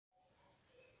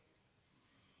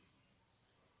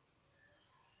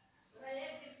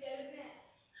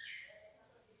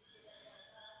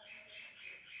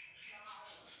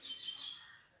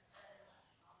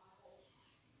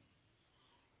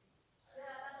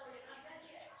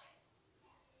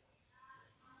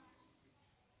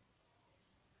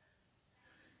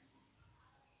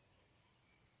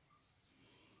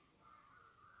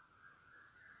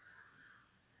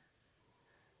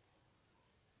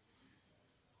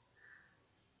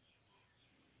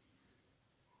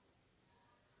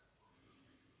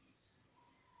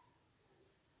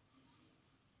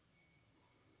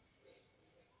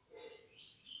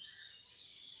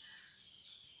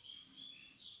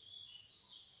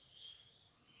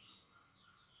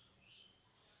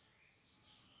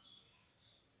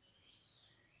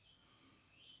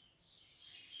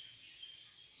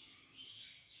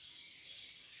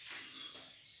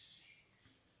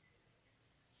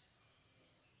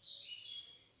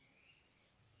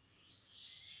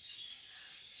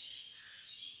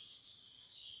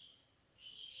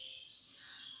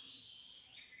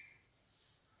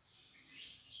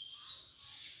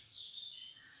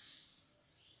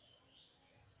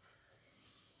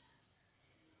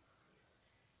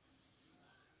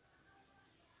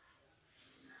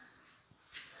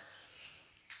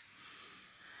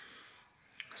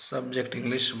Subject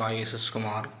English by S.S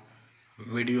Kumar.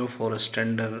 Video for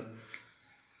Standard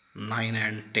 9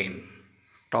 and 10.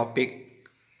 Topic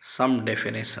Some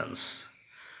definitions.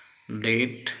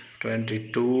 Date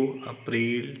 22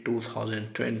 April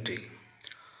 2020.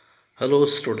 Hello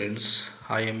students,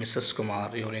 I am S.S Kumar,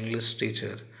 your English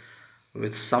teacher,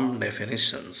 with some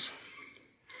definitions.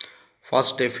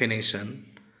 First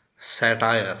definition,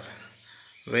 satire.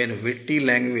 When witty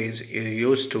language is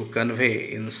used to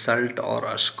convey insult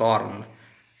or scorn,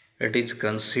 it is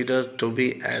considered to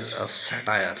be as a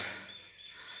satire,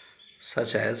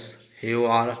 such as you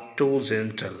are too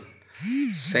gentle.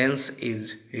 Sense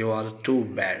is you are too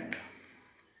bad.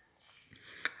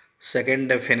 Second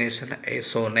definition,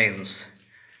 assonance.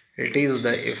 It is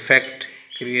the effect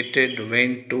created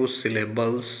when two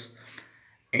syllables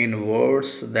in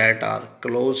words that are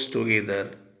close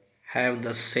together have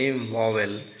the same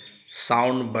vowel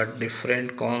sound but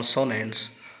different consonants,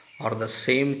 or the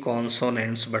same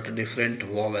consonants but different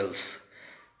vowels,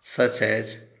 such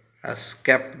as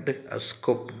escaped,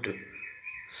 scooped,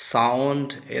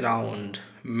 sound around,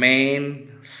 main,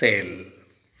 sail.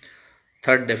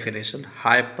 Third definition,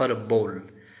 hyperbole.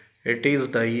 It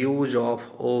is the use of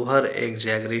over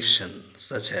exaggeration,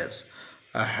 such as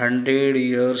 100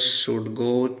 years should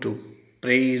go to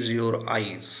praise your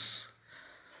eyes.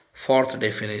 Fourth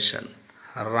definition,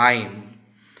 rhyme.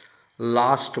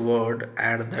 Last word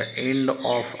at the end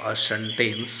of a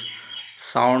sentence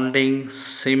sounding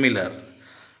similar,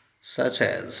 such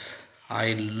as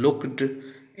I looked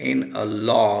in a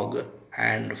log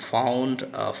and found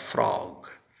a frog.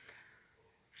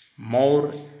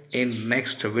 More in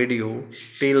next video.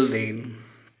 Till then,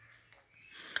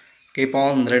 keep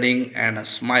on reading and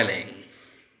smiling.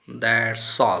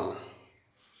 That's all.